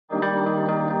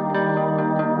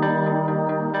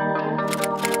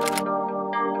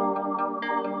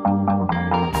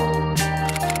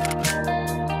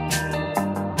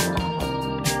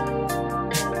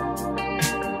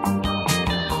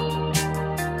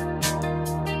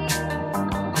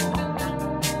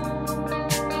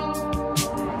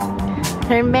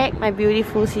Turn back, my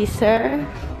beautiful sister.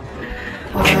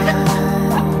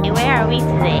 Where are we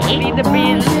today?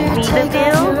 Meadville.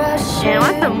 And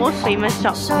what's the most famous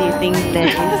shop do you think there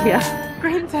is here?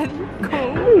 Greens and Co.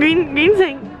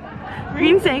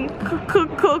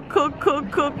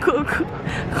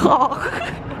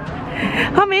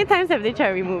 How many times have they tried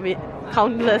to remove it?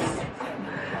 Countless.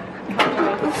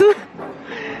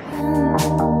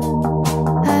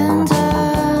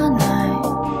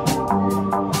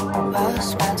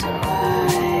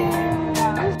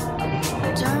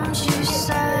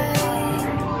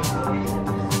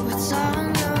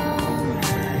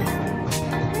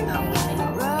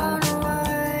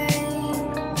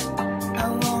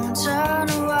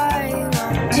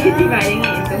 Dividing it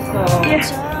into four. Yeah.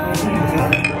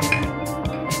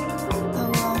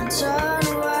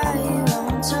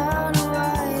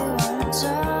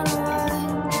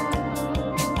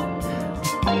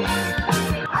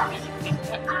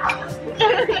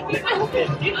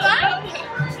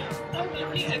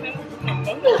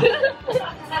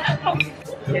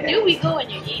 Do we go when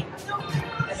you eat?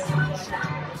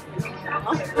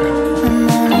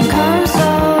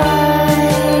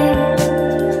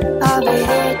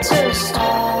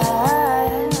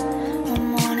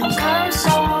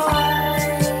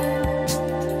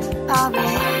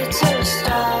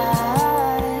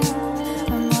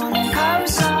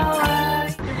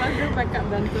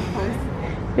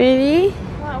 Really?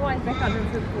 What is backup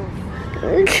dancer pose?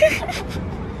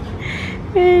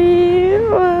 Really?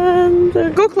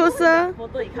 Go closer.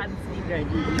 Photo you can't see already.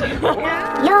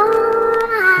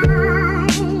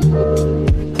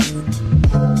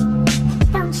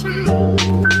 Don't shine.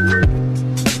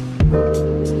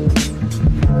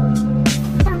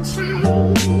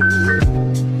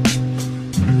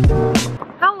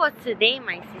 How was today,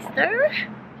 my sister?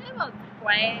 It was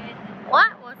great.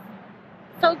 What was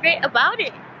so great about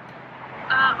it?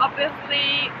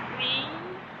 Obviously me.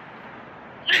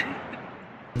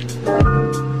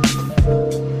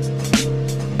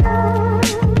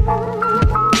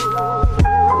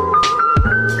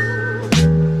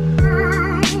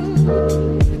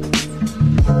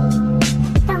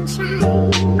 Don't shine.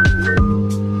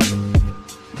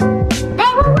 They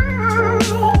were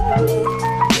right.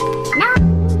 No.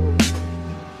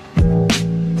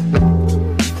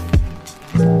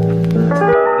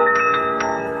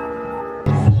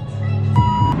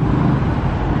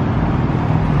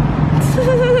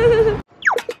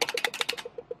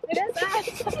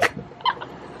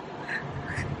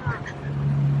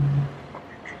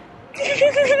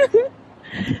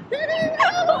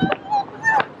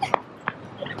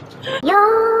 Your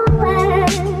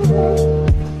words.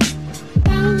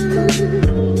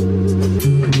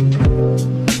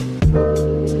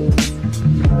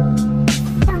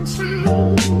 Don't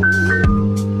shine.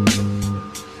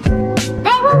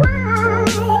 They were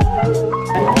right.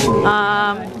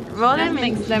 Roll them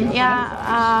mix them. Yeah.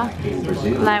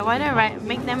 Like why don't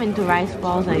make them into rice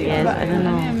balls? I guess I don't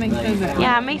know.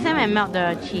 Yeah, mix them and melt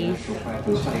the cheese.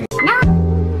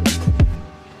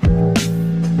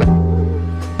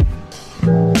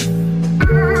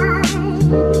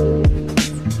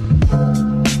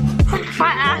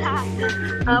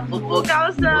步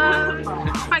高升，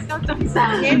快高中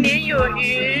生，年年有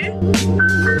余。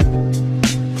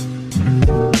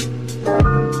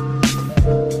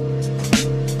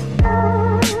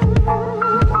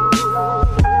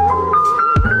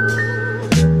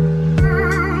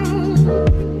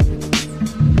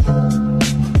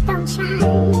Don't shine.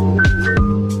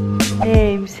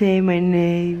 Name, say my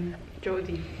name.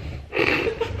 Jodie.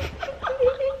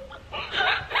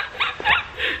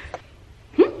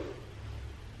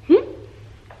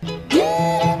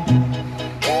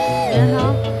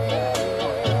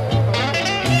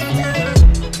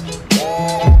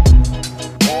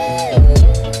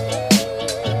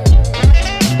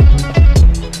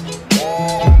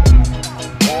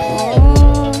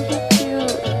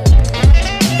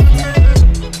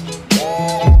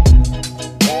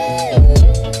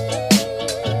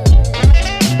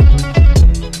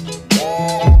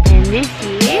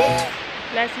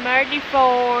 Lesmurdie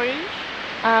phone.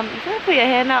 You gotta put your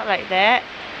hand out like that.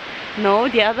 No,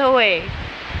 the other way.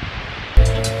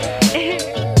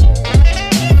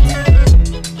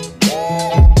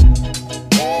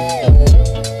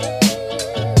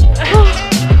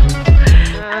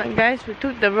 Guys, we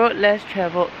took the road less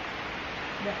traveled.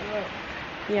 That road.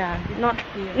 Yeah,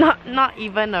 not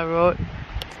even a road,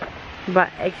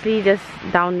 but actually just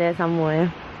down there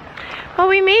somewhere. Oh,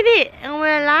 we made it and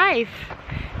we're alive.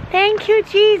 Thank you,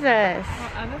 Jesus.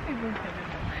 Well, other people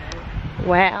haven't.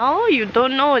 Well, you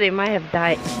don't know, they might have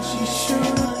died. She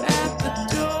showed up at the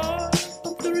door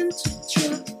of the rented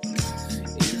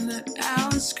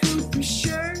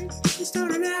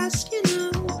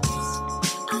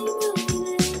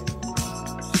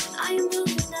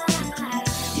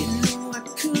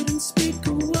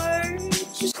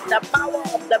the power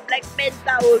of the Black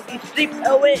Manta will be stripped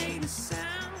away.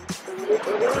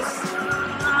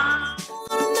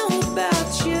 I know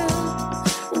about you.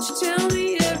 Won't you tell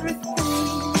me everything?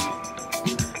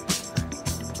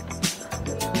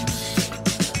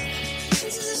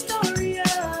 This is a story of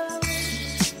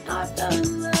how I fell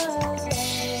in love,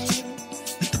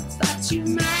 but you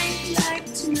might like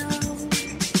to know.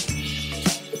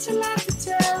 It's a lot to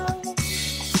tell,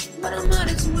 but I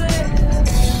might as well.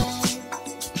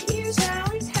 Here's how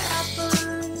it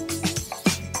happened.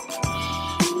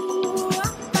 Ooh, I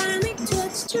finally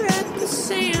touched her at the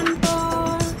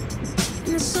sandbar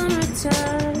in the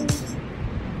summertime.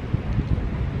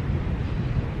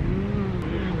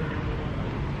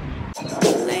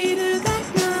 Later that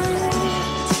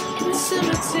night in the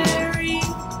cemetery,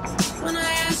 when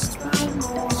I asked for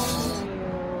more.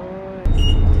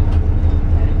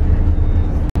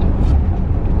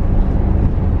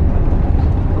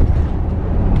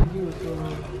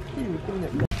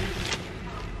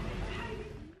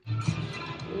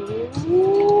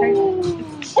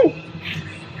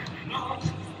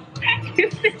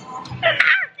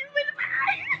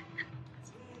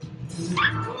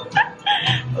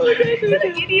 Oh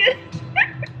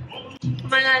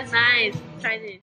my god, nice. Try this.